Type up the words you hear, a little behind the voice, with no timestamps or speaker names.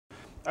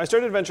I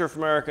started Venture for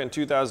America in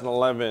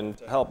 2011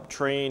 to help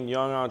train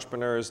young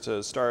entrepreneurs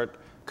to start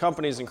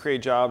companies and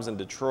create jobs in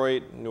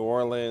Detroit, New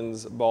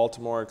Orleans,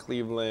 Baltimore,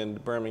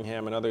 Cleveland,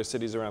 Birmingham, and other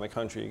cities around the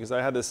country. Because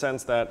I had the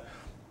sense that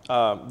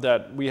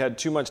that we had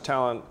too much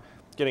talent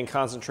getting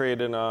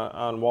concentrated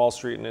on Wall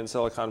Street and in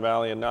Silicon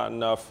Valley, and not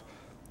enough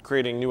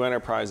creating new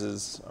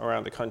enterprises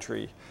around the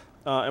country.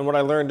 And what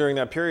I learned during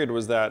that period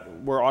was that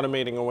we're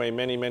automating away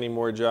many, many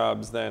more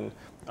jobs than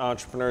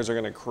entrepreneurs are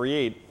going to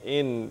create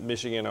in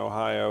Michigan,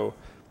 Ohio,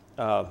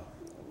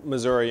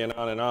 Missouri, and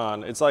on and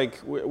on. It's like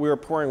we were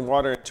pouring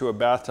water into a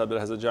bathtub that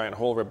has a giant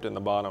hole ripped in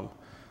the bottom.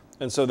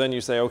 And so then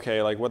you say,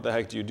 okay, like what the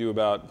heck do you do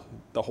about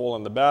the hole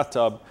in the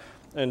bathtub?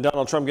 And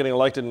Donald Trump getting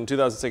elected in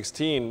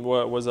 2016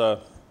 was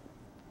a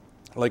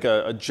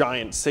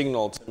giant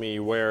signal to me,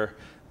 where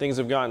things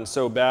have gotten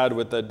so bad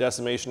with the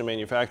decimation of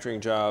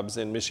manufacturing jobs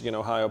in Michigan,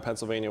 Ohio,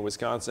 Pennsylvania,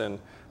 Wisconsin,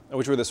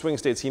 which were the swing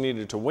states he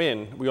needed to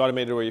win. We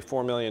automated away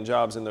 4 million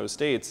jobs in those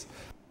states.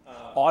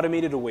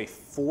 Automated away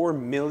 4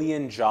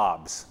 million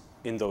jobs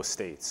in those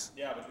states.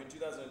 Yeah, between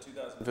 2000 and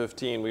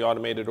 2015, we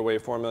automated away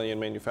 4 million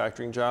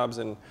manufacturing jobs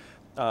in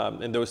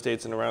those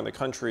states and around the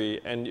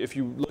country. And if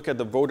you look at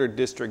the voter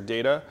district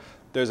data,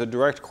 there's a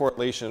direct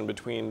correlation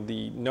between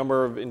the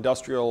number of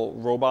industrial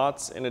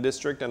robots in a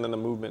district and then the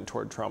movement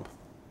toward Trump.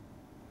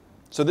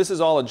 So this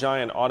is all a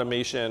giant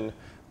automation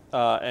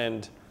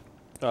and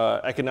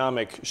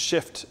economic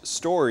shift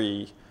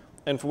story.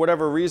 And for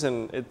whatever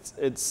reason,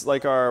 it's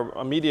like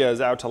our media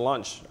is out to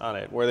lunch on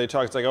it, where they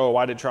talk, it's like, oh,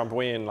 why did Trump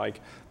win?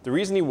 Like, the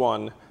reason he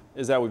won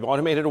is that we've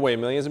automated away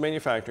millions of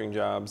manufacturing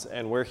jobs,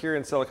 and we're here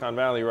in Silicon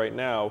Valley right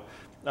now.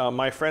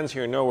 My friends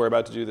here know we're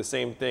about to do the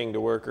same thing to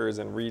workers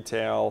in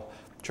retail,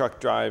 truck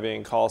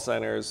driving, call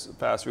centers,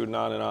 fast food, and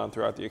on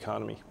throughout the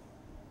economy.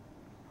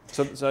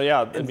 So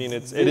yeah, I mean,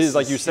 it is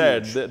like you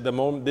said,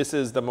 this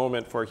is the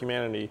moment for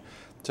humanity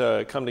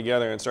to come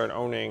together and start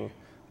owning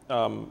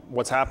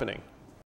what's happening.